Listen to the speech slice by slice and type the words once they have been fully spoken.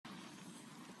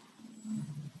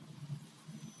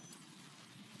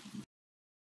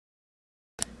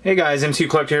Hey guys, MCU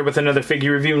Collector here with another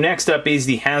figure review. Next up is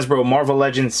the Hasbro Marvel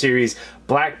Legends series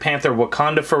Black Panther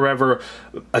Wakanda Forever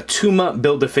Attuma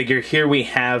Build-A-Figure. Here we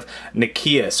have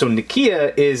Nakia. So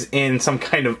Nakia is in some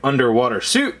kind of underwater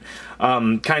suit.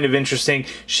 Kind of interesting.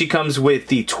 She comes with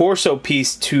the torso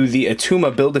piece to the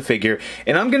Attuma Build-A-Figure,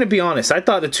 and I'm going to be honest, I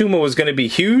thought Attuma was going to be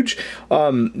huge.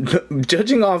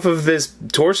 Judging off of this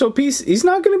torso piece, he's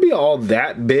not going to be all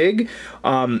that big.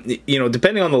 You know,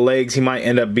 depending on the legs, he might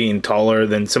end up being taller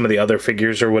than some of the other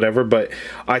figures or whatever, but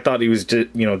I thought he was, you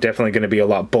know, definitely going to be a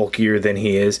lot bulkier than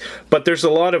he is. But there's a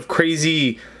lot of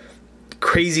craziness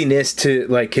to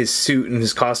like his suit and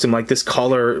his costume. Like this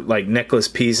collar like necklace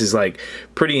piece is like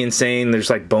pretty insane. There's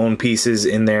like bone pieces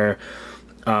in there.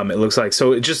 It looks like,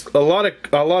 so it just a lot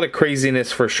of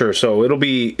craziness for sure. So it'll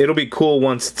be cool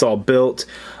once it's all built,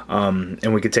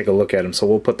 and we can take a look at him. So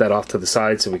we'll put that off to the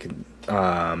side so we can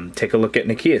take a look at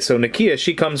Nakia. So Nakia,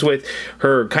 she comes with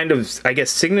her kind of, I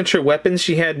guess, signature weapons.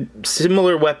 She had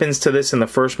similar weapons to this in the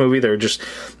first movie. They're just,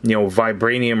 you know,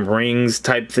 vibranium rings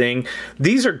type thing.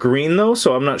 These are green though,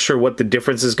 so I'm not sure what the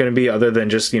difference is going to be other than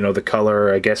just, you know, the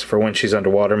color, I guess, for when she's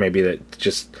underwater. Maybe that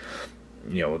just,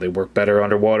 you know, they work better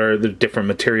underwater, the different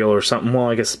material or something. Well,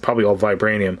 I guess it's probably all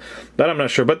vibranium, but I'm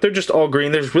not sure. But they're just all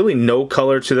green. There's really no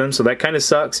color to them, so that kind of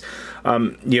sucks.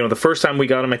 You know, the first time we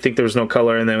got them, I think there was no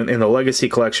color, and then in the Legacy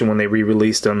collection, when they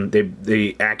re-released them,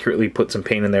 they accurately put some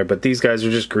paint in there. But these guys are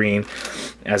just green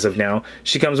as of now.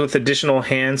 She comes with additional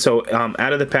hands, so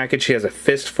out of the package, she has a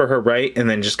fist for her right, and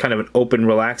then just kind of an open,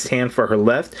 relaxed hand for her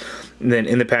left. And then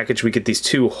in the package, we get these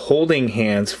two holding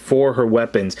hands for her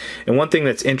weapons. And one thing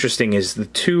that's interesting is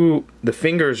the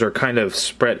fingers are kind of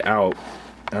spread out.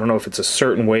 I don't know if it's a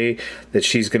certain way that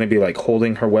she's going to be like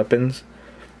holding her weapons,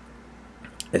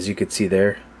 as you can see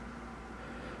there.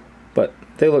 But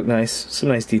they look nice. Some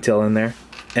nice detail in there.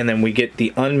 And then we get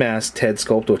the unmasked head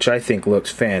sculpt, which I think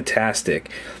looks fantastic.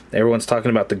 Everyone's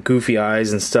talking about the goofy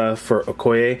eyes and stuff for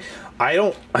Okoye. I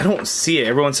don't see it.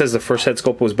 Everyone says the first head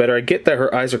sculpt was better. I get that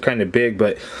her eyes are kind of big,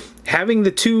 but having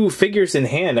the two figures in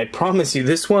hand, I promise you,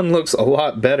 this one looks a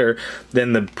lot better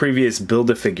than the previous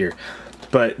Build-A-Figure.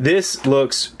 But this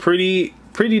looks pretty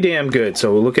damn good.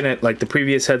 So looking at like the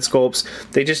previous head sculpts,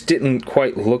 they just didn't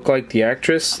quite look like the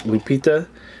actress, Lupita.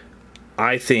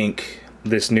 I think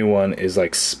this new one is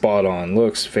like spot on.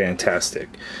 Looks fantastic.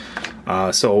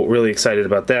 So really excited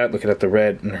about that. Looking at the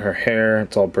red in her hair,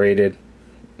 it's all braided.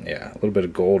 Yeah, a little bit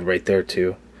of gold right there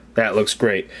too. That looks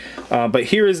great. But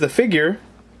here is the figure,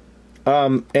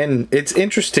 and it's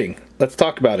interesting. Let's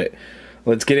talk about it.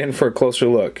 Let's get in for a closer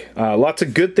look. Lots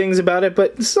of good things about it,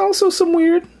 but there's also some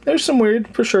weird. There's some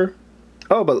weird for sure.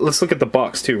 Oh, but let's look at the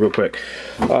box too real quick.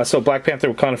 So Black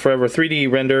Panther Wakanda Forever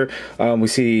 3D render. We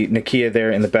see Nakia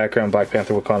there in the background, Black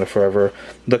Panther Wakanda Forever.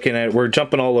 Looking at it, we're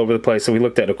jumping all over the place. So we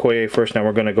looked at Okoye first, now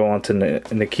we're going to go on to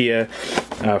Nakia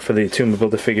for the Attuma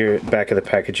Build-A-Figure. Back of the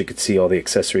package, you can see all the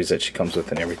accessories that she comes with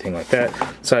and everything like that.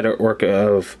 Side artwork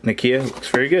of Nakia looks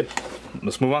very good.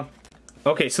 Let's move on.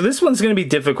 Okay, so this one's going to be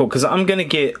difficult because I'm going to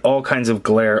get all kinds of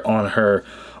glare on her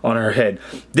head.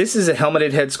 This is a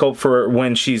helmeted head sculpt for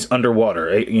when she's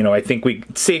underwater. You know, I think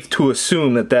it's safe to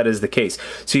assume that that is the case.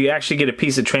 So you actually get a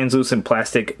piece of translucent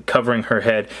plastic covering her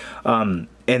head, and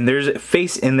there's a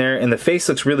face in there, and the face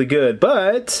looks really good,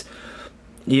 but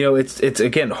you know, it's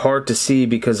again hard to see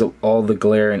because of all the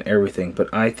glare and everything,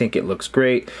 but I think it looks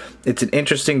great. It's an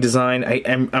interesting design.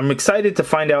 I'm excited to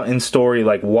find out in story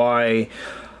like why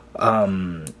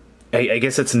I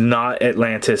guess it's not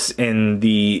Atlantis in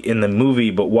the movie,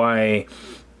 but why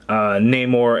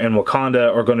Namor and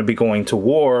Wakanda are going to be going to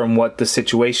war and what the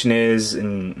situation is,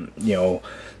 and you know,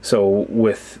 so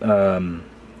with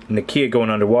Nakia going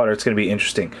underwater, it's going to be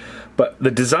interesting. But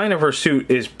the design of her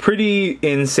suit is pretty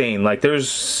insane. Like there's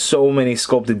so many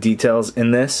sculpted details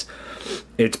in this.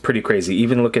 It's pretty crazy.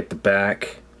 Even look at the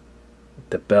back,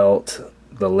 the belt,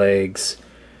 the legs.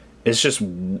 It's just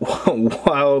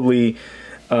wildly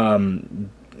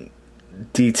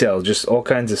detailed, just all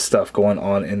kinds of stuff going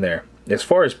on in there. As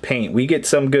far as paint, we get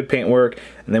some good paint work,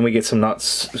 and then we get some not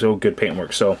so good paint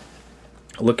work. So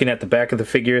looking at the back of the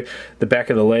figure, the back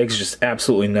of the legs, just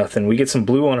absolutely nothing. We get some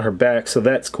blue on her back, so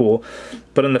that's cool.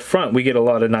 But in the front, we get a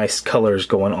lot of nice colors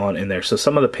going on in there. So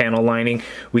some of the panel lining,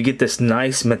 we get this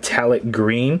nice metallic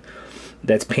green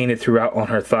that's painted throughout on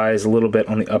her thighs, a little bit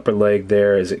on the upper leg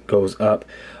there as it goes up.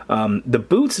 The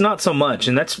boots, not so much,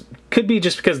 and that's could be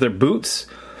just because they're boots.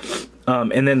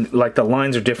 And then like the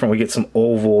lines are different. We get some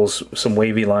ovals, some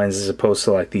wavy lines as opposed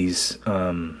to like these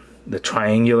the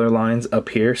triangular lines up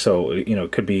here. So you know,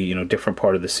 it could be, you know, different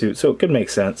part of the suit, so it could make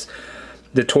sense.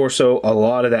 The torso, a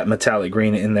lot of that metallic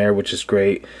green in there, which is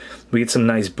great. We get some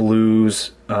nice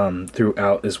blues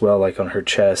throughout as well, like on her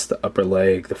chest, the upper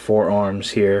leg, the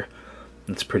forearms here.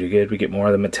 That's pretty good. We get more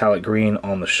of the metallic green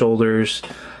on the shoulders,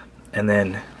 and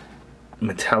then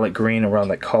metallic green around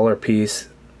that collar piece.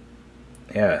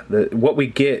 Yeah, what we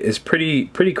get is pretty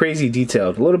crazy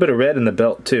detailed. A little bit of red in the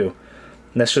belt too.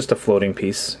 And that's just a floating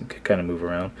piece. It could kind of move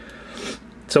around.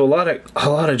 So a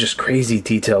lot of just crazy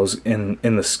details in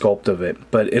the sculpt of it.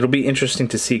 But it'll be interesting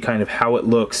to see kind of how it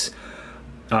looks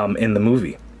in the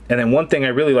movie. And then one thing I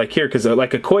really like here, because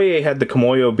like Okoye had the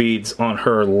Kimoyo beads on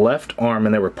her left arm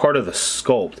and they were part of the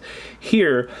sculpt.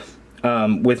 Here,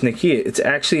 with Nakia, it's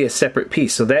actually a separate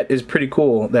piece. So that is pretty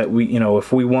cool that we, you know,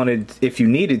 if you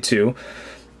needed to,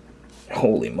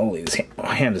 holy moly, this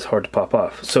hand is hard to pop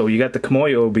off. So you got the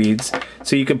Kimoyo beads,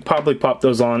 so you could probably pop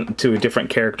those on to a different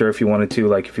character if you wanted to,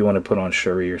 like if you want to put on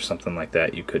Shuri or something like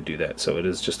that, you could do that. So it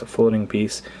is just a floating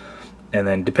piece. And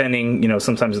then depending, you know,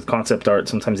 sometimes with concept art,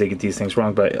 sometimes they get these things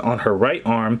wrong, but on her right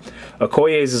arm,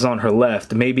 Okoye's is on her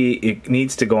left. Maybe it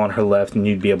needs to go on her left, and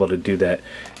you'd be able to do that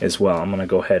as well. I'm going to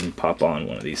go ahead and pop on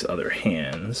one of these other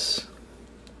hands.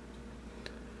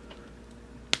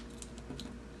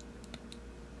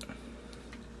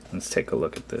 Let's take a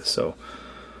look at this. So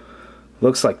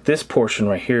looks like this portion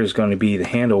right here is going to be the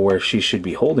handle where she should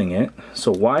be holding it.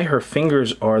 So why her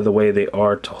fingers are the way they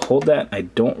are to hold that, I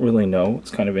don't really know. It's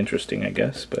kind of interesting, I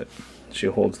guess, but she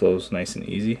holds those nice and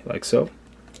easy, like so.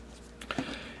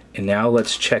 And now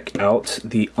let's check out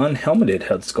the unhelmeted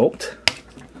head sculpt.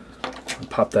 I'll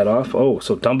pop that off. Oh,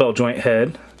 so dumbbell joint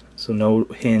head, so no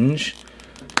hinge.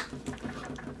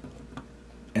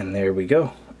 And there we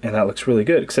go. And that looks really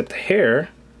good, except the hair,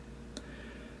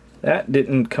 that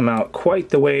didn't come out quite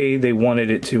the way they wanted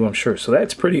it to, I'm sure. So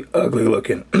that's pretty ugly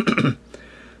looking.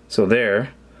 So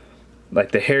there,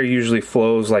 like the hair usually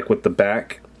flows like with the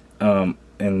back, and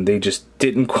they just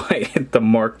didn't quite hit the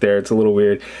mark there. It's a little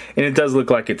weird. And it does look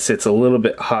like it sits a little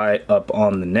bit high up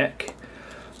on the neck.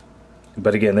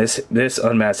 But again, this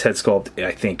unmasked head sculpt,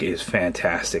 I think, is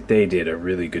fantastic. They did a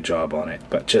really good job on it.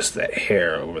 But just that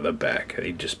hair over the back,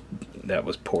 that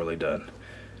was poorly done.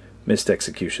 Missed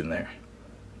execution there.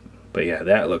 But yeah,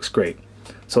 that looks great.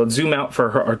 So let's zoom out for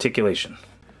her articulation.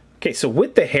 Okay, so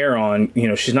with the hair on, you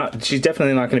know, she's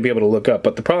definitely not going to be able to look up.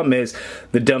 But the problem is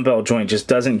the dumbbell joint just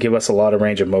doesn't give us a lot of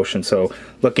range of motion. So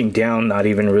looking down, not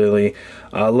even really.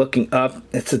 Looking up,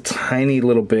 it's a tiny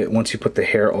little bit once you put the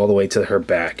hair all the way to her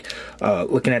back.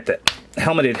 Looking at the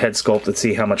helmeted head sculpt, let's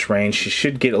see how much range. She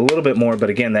should get a little bit more, but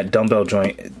again, that dumbbell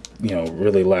joint, you know,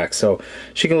 really lacks. So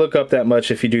she can look up that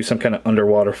much. If you do some kind of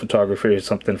underwater photography or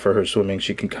something for her swimming,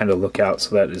 she can kind of look out,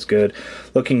 so that is good.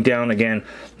 Looking down, again,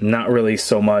 not really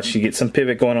so much. You get some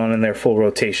pivot going on in there, full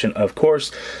rotation, of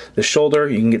course. The shoulder,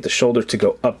 you can get the shoulder to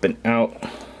go up and out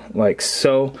like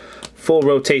so. Full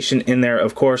rotation in there,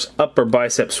 of course. Upper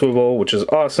bicep swivel, which is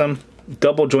awesome.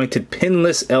 Double jointed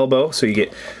pinless elbow, so you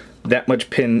get that much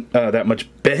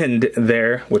bend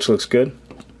there, which looks good.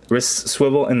 Wrist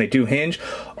swivel, and they do hinge.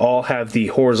 All have the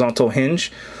horizontal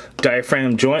hinge.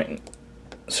 Diaphragm joint,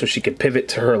 so she can pivot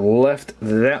to her left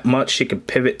that much. She can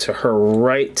pivot to her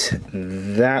right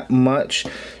that much.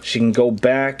 She can go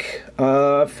back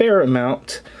a fair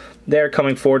amount. There,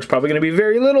 coming forward, is probably going to be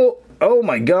very little. Oh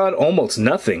my God, almost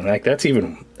nothing. Like that's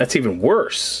even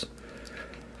worse.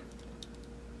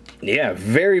 Yeah,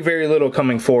 very, very little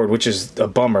coming forward, which is a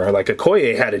bummer. Like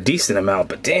Okoye had a decent amount,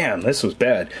 but damn, this was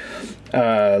bad.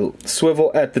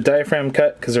 Swivel at the diaphragm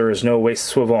cut, because there is no waist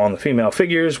swivel on the female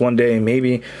figures. One day,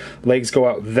 maybe legs go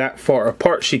out that far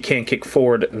apart. She can't kick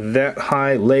forward that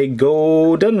high. Leg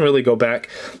doesn't really go back.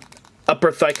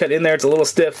 Upper thigh cut in there, it's a little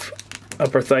stiff.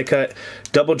 Upper thigh cut.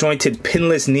 Double jointed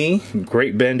pinless knee.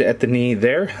 Great bend at the knee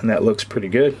there, and that looks pretty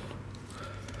good.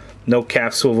 No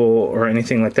calf swivel or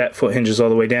anything like that. Foot hinges all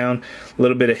the way down. A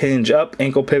little bit of hinge up.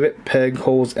 Ankle pivot. Peg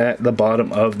holes at the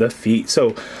bottom of the feet.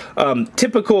 So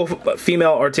typical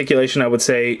female articulation, I would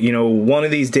say. You know, one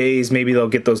of these days maybe they'll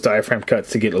get those diaphragm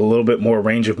cuts to get a little bit more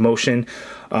range of motion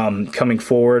coming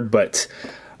forward. But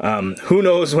who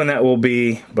knows when that will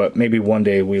be. But maybe one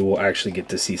day we will actually get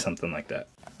to see something like that.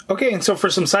 Okay, and so for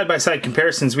some side-by-side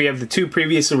comparisons, we have the two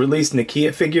previously released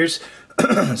Nakia figures.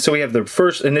 So we have the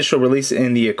first initial release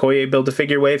in the Okoye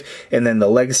Build-A-Figure wave, and then the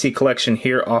Legacy collection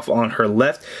here off on her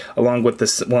left, along with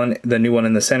this one, the new one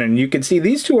in the center. And you can see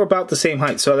these two are about the same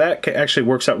height, so that actually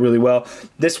works out really well.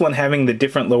 This one, having the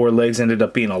different lower legs, ended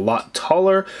up being a lot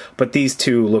taller, but these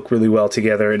two look really well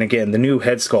together. And again, the new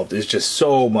head sculpt is just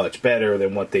so much better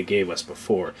than what they gave us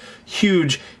before.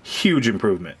 Huge, huge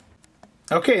improvement.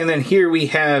 Okay, and then here we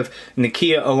have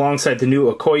Nakia alongside the new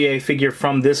Okoye figure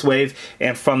from this wave,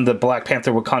 and from the Black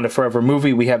Panther Wakanda Forever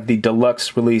movie, we have the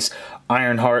deluxe release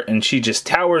Ironheart, and she just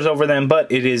towers over them, but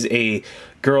it is a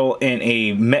girl in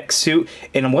a mech suit,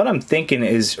 and what I'm thinking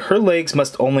is her legs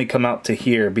must only come out to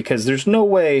here, because there's no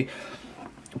way,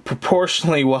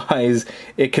 proportionally wise,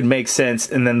 it could make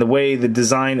sense, and then the way the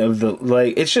design of the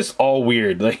leg, it's just all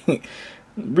weird, like,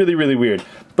 really, really weird.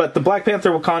 But the Black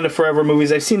Panther Wakanda Forever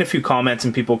movies, I've seen a few comments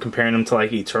and people comparing them to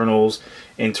like Eternals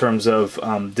in terms of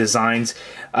designs.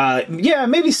 Yeah,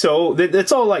 maybe so.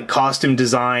 It's all like costume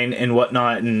design and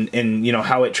whatnot, and you know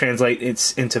how it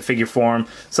translates into figure form.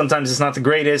 Sometimes it's not the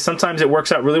greatest. Sometimes it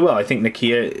works out really well. I think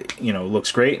Nakia, you know,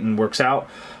 looks great and works out.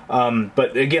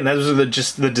 But again, those are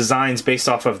just the designs based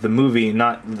off of the movie,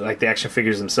 not like the action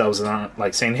figures themselves. And aren't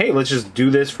like saying, hey, let's just do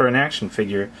this for an action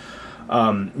figure.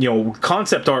 You know,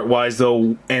 concept art wise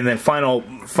though, and then final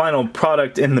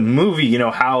product in the movie, you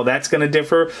know, how that's going to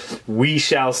differ, we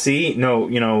shall see. No,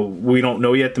 you know, we don't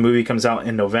know yet. The movie comes out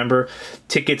in November.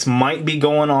 Tickets might be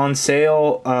going on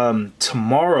sale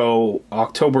tomorrow,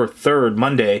 October 3rd,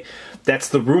 Monday. That's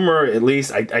the rumor, at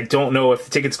least. I don't know if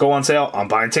the tickets go on sale. I'm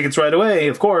buying tickets right away,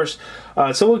 of course.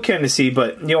 So we'll kind of see.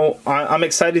 But, you know, I'm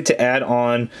excited to add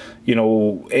on, you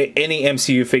know, any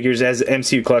MCU figures. As an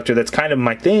MCU collector, that's kind of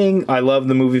my thing. I love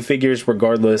the movie figures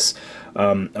regardless.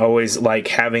 I always like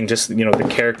having just, you know, the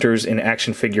characters in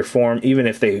action figure form, even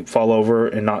if they fall over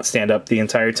and not stand up the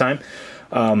entire time.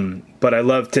 But I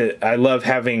love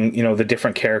having, you know, the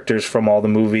different characters from all the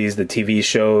movies, the TV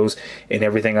shows, and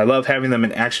everything. I love having them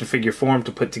in action figure form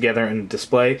to put together and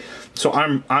display. So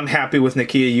I'm happy with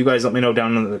Nakia. You guys let me know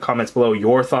down in the comments below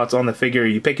your thoughts on the figure. Are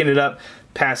you picking it up?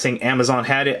 Passing? Amazon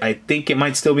had it. I think it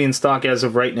might still be in stock as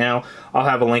of right now. I'll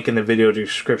have a link in the video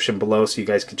description below so you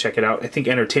guys can check it out. I think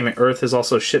Entertainment Earth has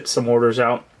also shipped some orders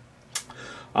out.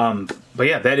 But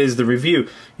yeah, that is the review.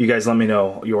 You guys let me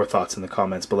know your thoughts in the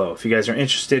comments below. If you guys are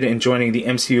interested in joining the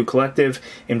MCU Collective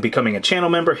and becoming a channel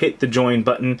member, hit the join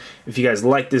button. If you guys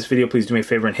like this video, please do me a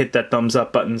favor and hit that thumbs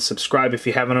up button. Subscribe if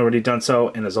you haven't already done so.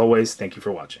 And as always, thank you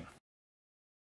for watching.